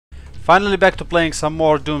Finally back to playing some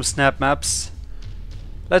more Doom Snap maps.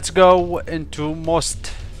 Let's go into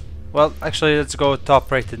well, actually let's go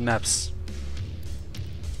top rated maps,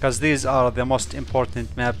 because these are the most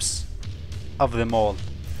important maps of them all.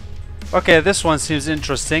 Okay, this one seems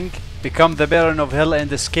interesting. Become the Baron of Hell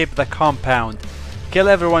and escape the compound. Kill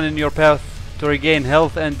everyone in your path to regain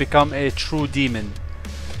health and become a true demon.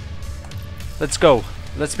 Let's go.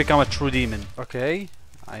 Let's become a true demon. Okay,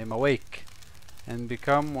 I am awake. And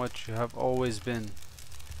become what you have always been.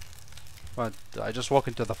 What? I just walk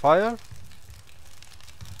into the fire?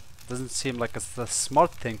 Doesn't seem like it's the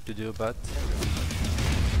smart thing to do, but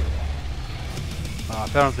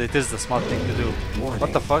apparently it is the smart thing to do. Warning,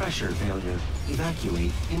 what the fuck? Pressure failure.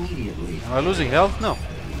 Evacuate immediately. Am I losing health? No.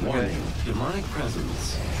 Warning, Okay. demonic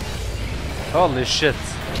presence. Holy shit.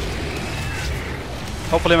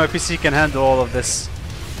 Hopefully my PC can handle all of this.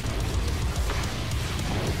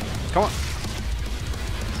 Come on.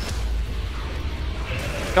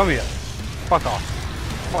 Come here. Fuck off.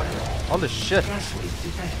 Fuck. Holy shit. Gas leak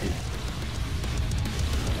detected.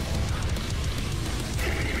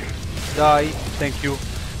 Die. Thank you.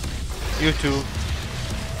 You too.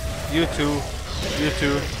 You too. You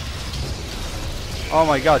too. Oh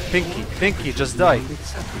my god. Pinky. Pinky just died.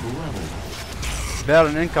 Acceptable level.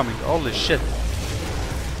 Baron incoming. Holy shit.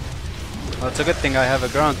 Well, it's a good thing I have a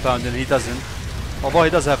ground pound and he doesn't. Although he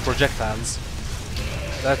does have projectiles.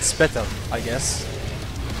 That's better, I guess.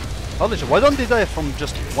 Holy shit, why don't they die from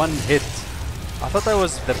just one hit? I thought I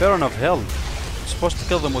was the Baron of Hell. I'm supposed to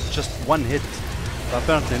kill them with just one hit. But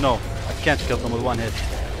apparently no, I can't kill them with one hit.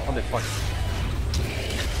 Holy fuck.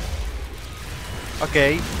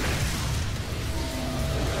 Okay.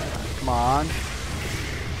 Come on.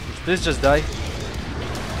 Please just die.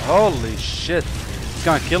 Holy shit. He's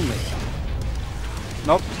gonna kill me.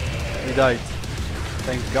 Nope. He died.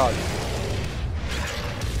 Thank God.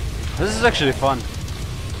 This is actually fun.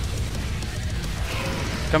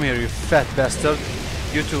 Come here, you fat bastard.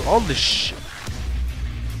 You too. Holy sh...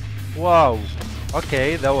 Wow.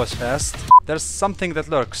 Okay, that was fast. There's something that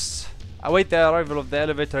lurks. Await the arrival of the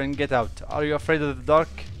elevator and get out. Are you afraid of the dark?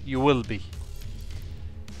 You will be.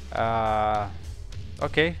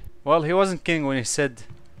 Okay. Well, he wasn't kidding when he said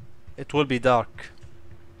it will be dark.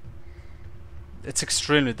 It's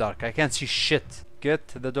extremely dark. I can't see shit. Get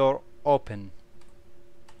the door open.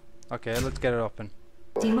 Okay, let's get it open.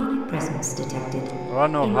 Demonic presence detected.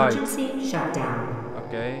 Run or hide. Emergency shutdown.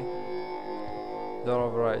 Okay. Door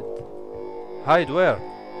override. Hide where?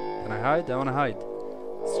 Can I hide? I wanna hide.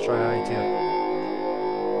 Let's try hide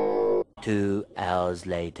here. 2 hours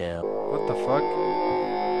later. What the fuck?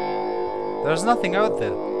 There's nothing out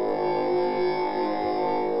there.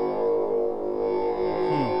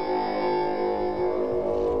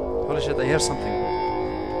 Holy shit, I hear something.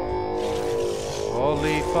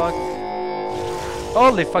 Holy fuck.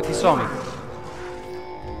 Holy fuck, he saw me.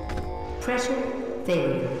 Pressure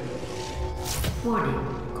failure. Warning.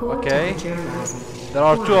 Core Okay. temperature rising. There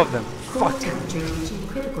are two of them. Core Fuck. temperature reaching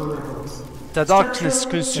critical levels. The darkness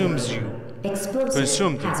Structural consumes failure. you. Explosive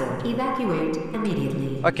Consumed you. hazard. Evacuate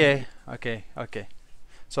immediately. Okay, okay, okay.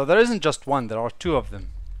 So there isn't just one, there are two of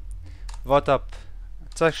them. Vote up.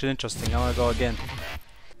 It's actually interesting. I wanna go again.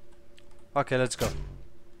 Okay, let's go.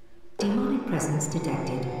 Demonic presence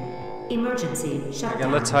detected. Emergency shutdown.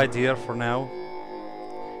 Again, let's hide here for now.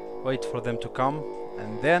 Wait for them to come,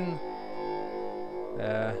 and then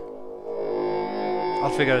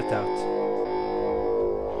I'll figure it out.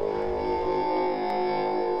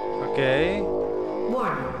 Okay.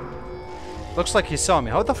 Warning. Looks like he saw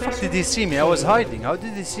me. How the fuck did he see me? I was hiding. How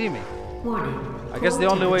did he see me? Warning. I guess the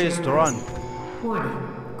Core only way is to temperature run. rising. Warning.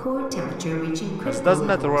 Core temperature reaching critical It doesn't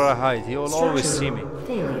matter where I levels. hide. He will always see me. Structural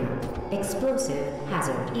failure. Explosive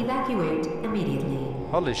hazard. Evacuate immediately.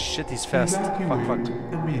 Holy shit, he's fast. Fuck, fuck.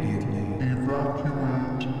 Immediately.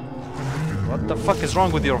 Evacuate. What the fuck is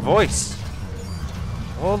wrong with your voice?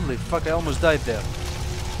 Holy fuck, I almost died there.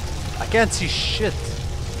 I can't see shit.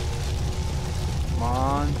 Come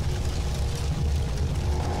on.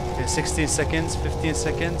 Okay, 16 seconds, 15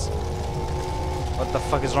 seconds. What the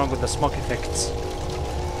fuck is wrong with the smoke effects?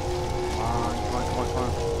 Come on, come on, come on, come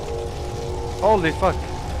on. Holy fuck.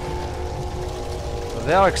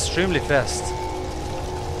 They are extremely fast.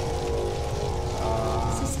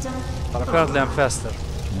 System. But apparently I'm faster.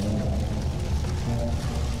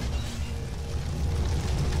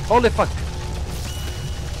 Holy fuck!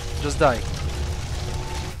 Just die.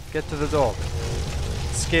 Get to the door.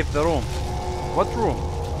 Escape the room. What room?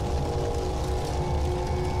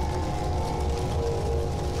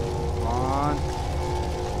 Come on.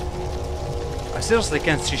 I seriously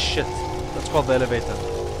can't see shit. Let's call the elevator.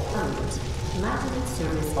 Out. Maintenance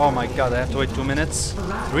service. Oh my god, I have to wait 2 minutes?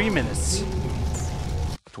 3 minutes.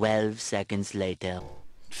 12 seconds later.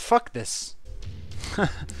 Fuck this.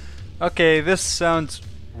 Okay, this sounds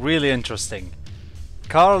really interesting.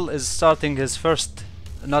 Carl is starting his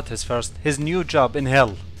his new job in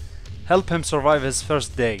hell. Help him survive his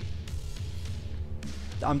first day.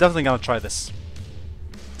 I'm definitely gonna try this.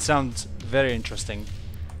 It sounds very interesting.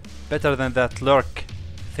 Better than that Lurk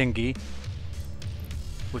thingy,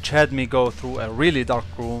 which had me go through a really dark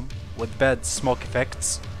room with bad smoke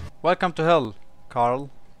effects. Welcome to hell, Carl.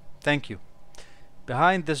 Thank you.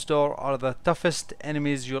 Behind this door are the toughest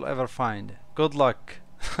enemies you'll ever find. Good luck.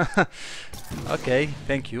 Okay,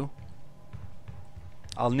 thank you.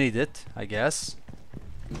 I'll need it, I guess.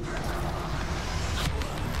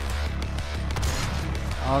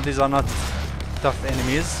 Oh, these are not tough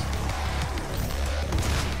enemies.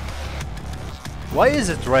 Why is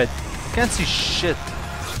it red? I can't see shit.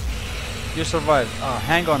 You survived.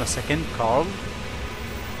 Hang on a second, Carl.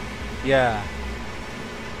 Yeah.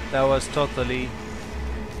 That was totally...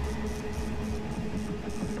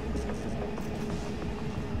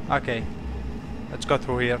 Okay. Let's go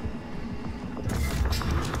through here.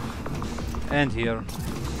 And here.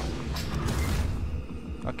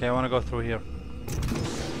 Okay, I want to go through here.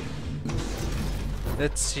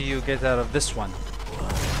 Let's see you get out of this one.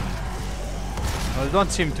 Well, they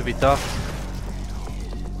don't seem to be tough.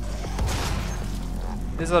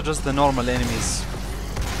 These are just the normal enemies.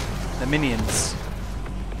 The minions.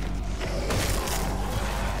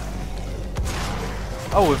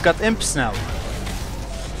 Oh, we've got imps now.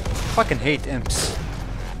 Fucking hate imps.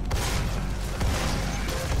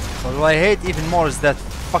 But what I hate even more is that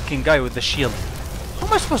fucking guy with the shield. How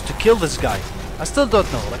am I supposed to kill this guy? I still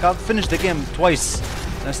don't know. Like, I've finished the game twice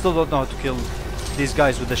and I still don't know how to kill these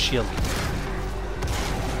guys with the shield.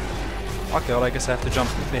 Okay, well I guess I have to jump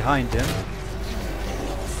behind him.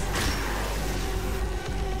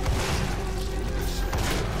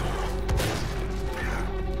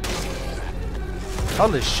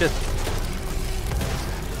 Holy shit.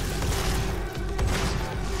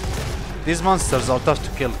 These monsters are tough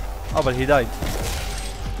to kill. Oh, but he died.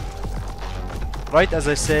 Right as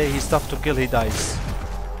I say he's tough to kill, he dies.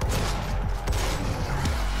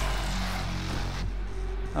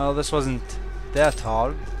 Oh, this wasn't that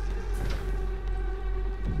hard.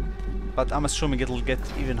 But I'm assuming it'll get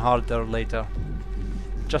even harder later.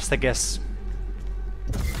 Just a guess.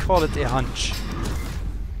 Call it a hunch.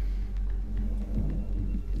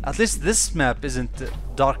 At least this map isn't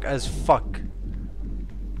dark as fuck.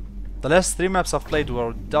 The last 3 maps I've played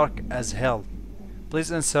were dark as hell. Please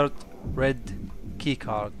insert red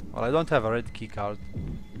keycard. Well, I don't have a red keycard.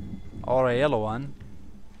 Or a yellow one.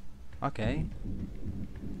 Okay.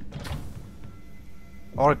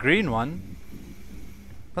 Or a green one.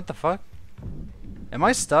 What the fuck? Am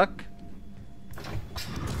I stuck?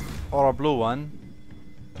 Or a blue one.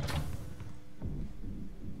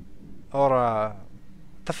 Or a...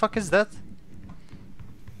 What the fuck is that?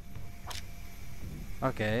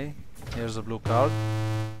 Okay. Here's a blue card.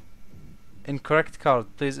 Incorrect card.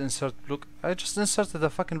 Please insert blue... I just inserted a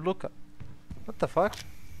fucking blue card. What the fuck?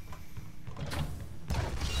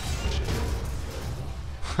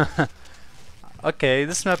 Okay,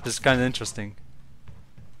 this map is kinda interesting.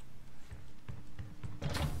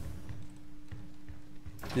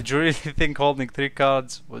 Did you really think holding 3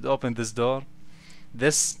 cards would open this door?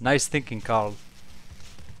 This? Nice thinking, Carl.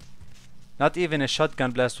 Not even a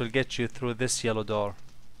shotgun blast will get you through this yellow door.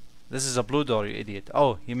 This is a blue door, you idiot.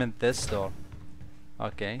 Oh, he meant this door.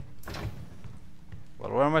 Okay.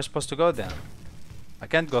 Well, where am I supposed to go then? I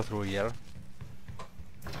can't go through here.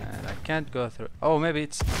 And I can't go through... Oh, maybe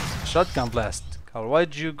it's shotgun blast. Carl,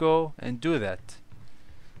 why'd you go and do that?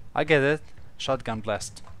 I get it. Shotgun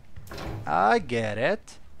blast. I get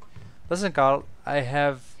it. Listen, Carl, I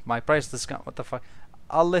have my price discount. What the fuck?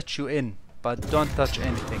 I'll let you in, but don't touch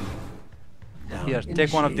anything. Here,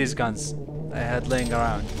 take one of these guns I had laying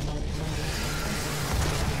around.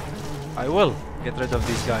 I will get rid of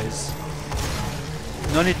these guys.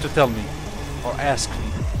 No need to tell me or ask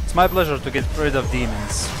me. It's my pleasure to get rid of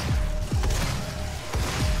demons.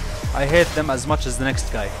 I hate them as much as the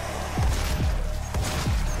next guy.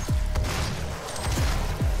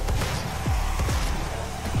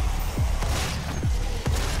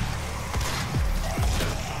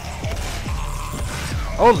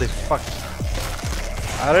 Holy fuck.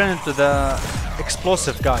 I ran into the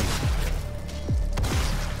explosive guy.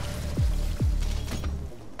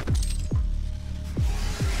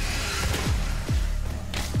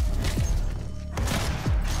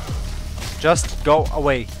 Just go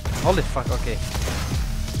away. Holy fuck, okay.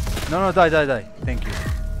 No, die. Thank you.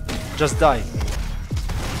 just die.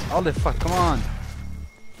 Holy fuck, come on.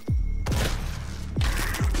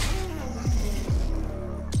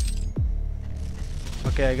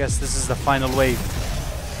 Okay, I guess this is the final wave.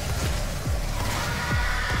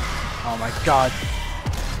 Oh my god.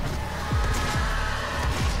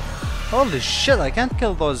 Holy shit, I can't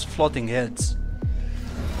kill those floating heads.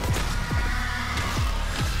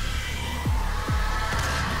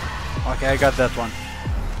 Okay, I got that one.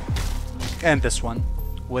 And this one.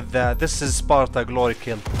 With this is Sparta glory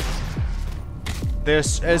kill.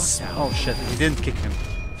 This is... oh shit, he didn't kick him.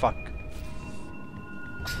 Fuck.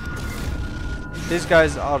 These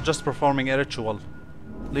guys are just performing a ritual.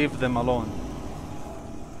 Leave them alone.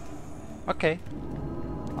 Okay.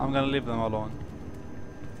 I'm gonna leave them alone.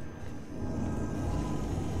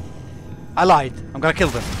 I lied. I'm gonna kill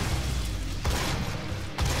them.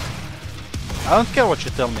 I don't care what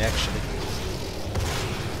you tell me, actually.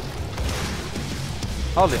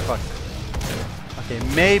 Holy fuck. Okay,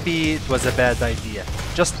 maybe it was a bad idea.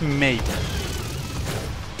 Just maybe.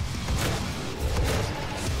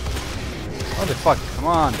 Holy fuck, come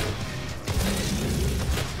on.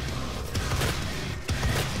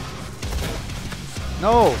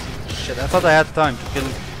 No! Shit, I thought I had time to kill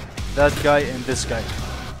that guy and this guy.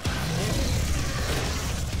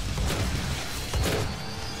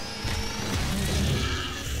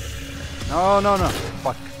 No, no, no.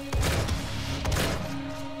 Fuck.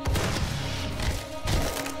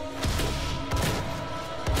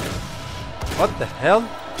 What the hell?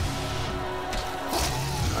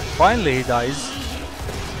 Finally he dies.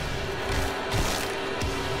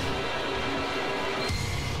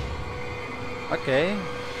 Okay.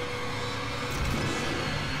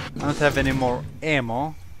 I don't have any more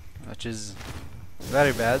ammo, which is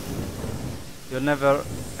very bad. You'll never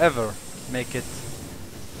ever make it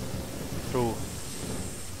through.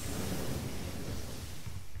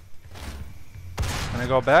 Can I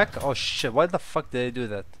go back? Oh shit, why the fuck did I do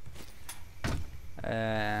that?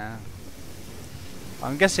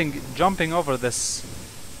 I'm guessing jumping over this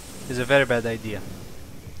is a very bad idea.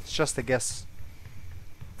 It's just a guess.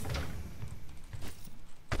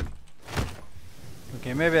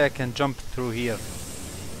 Okay, maybe I can jump through here.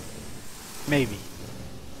 Maybe.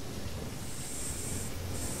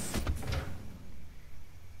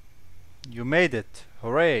 You made it.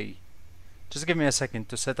 Hooray. Just give me a second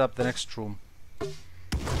to set up the next room.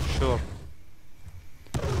 Sure.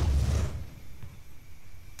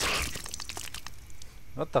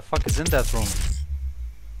 What the fuck is in that room?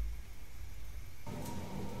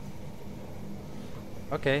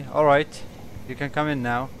 Okay, alright. You can come in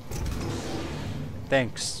now.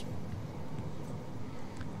 Thanks.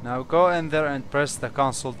 Now go in there and press the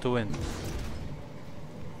console to win.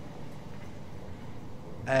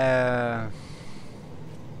 I'm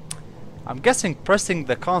guessing pressing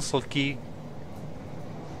the console key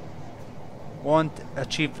won't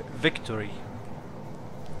achieve victory.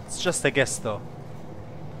 It's just a guess though.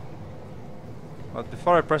 But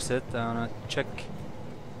before I press it, I wanna check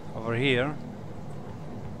over here.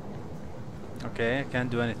 Okay, I can't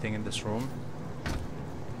do anything in this room.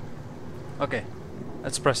 Okay,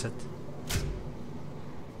 let's press it.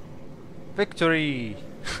 Victory!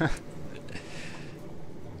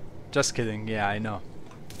 Just kidding, yeah, I know.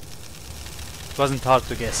 It wasn't hard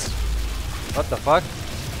to guess. What the fuck?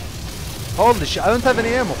 Holy shit, I don't have any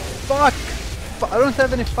ammo. Fuck! I don't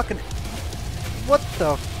have any fucking... What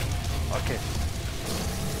the... Okay.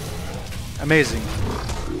 Amazing.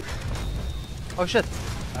 Oh shit,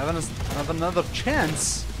 I have another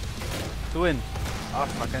chance to win. Oh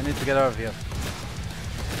fuck, I need to get out of here.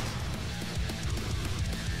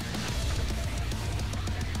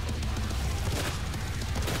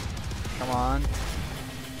 Come on.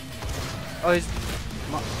 Oh, he's...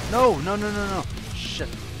 No, no, no, no, no. Shit.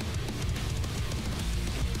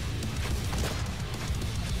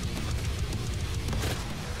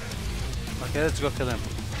 Okay, let's go kill him.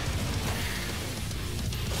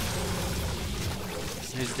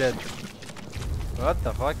 He's dead. What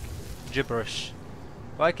the fuck? Gibberish.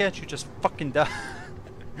 Why can't you just fucking die?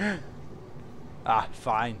 Ah,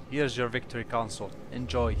 fine. Here's your victory console.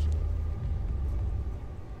 Enjoy.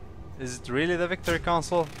 Is it really the victory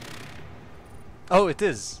console? Oh, it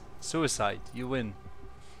is. Suicide. You win.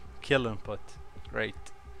 Kill input. Great.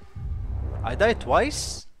 I died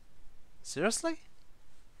twice? Seriously?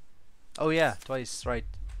 Oh yeah, twice, right.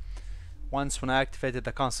 Once when I activated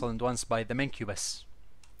the console and once by the Mancubus.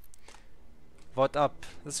 Vote up.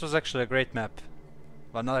 This was actually a great map.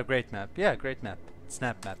 Well, not a great map. Yeah, great map.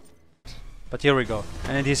 Snap map. But here we go.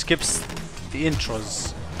 And he skips the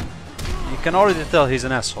intros. You can already tell he's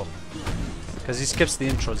an asshole. Because he skips the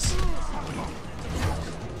intros.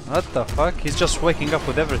 What the fuck? He's just waking up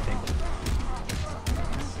with everything.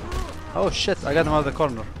 Oh shit, I got him out of the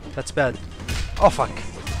corner. That's bad. Oh fuck.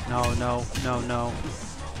 No, no, no, no.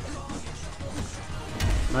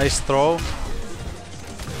 Nice throw.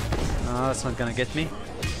 No, that's not gonna get me.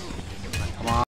 Come on.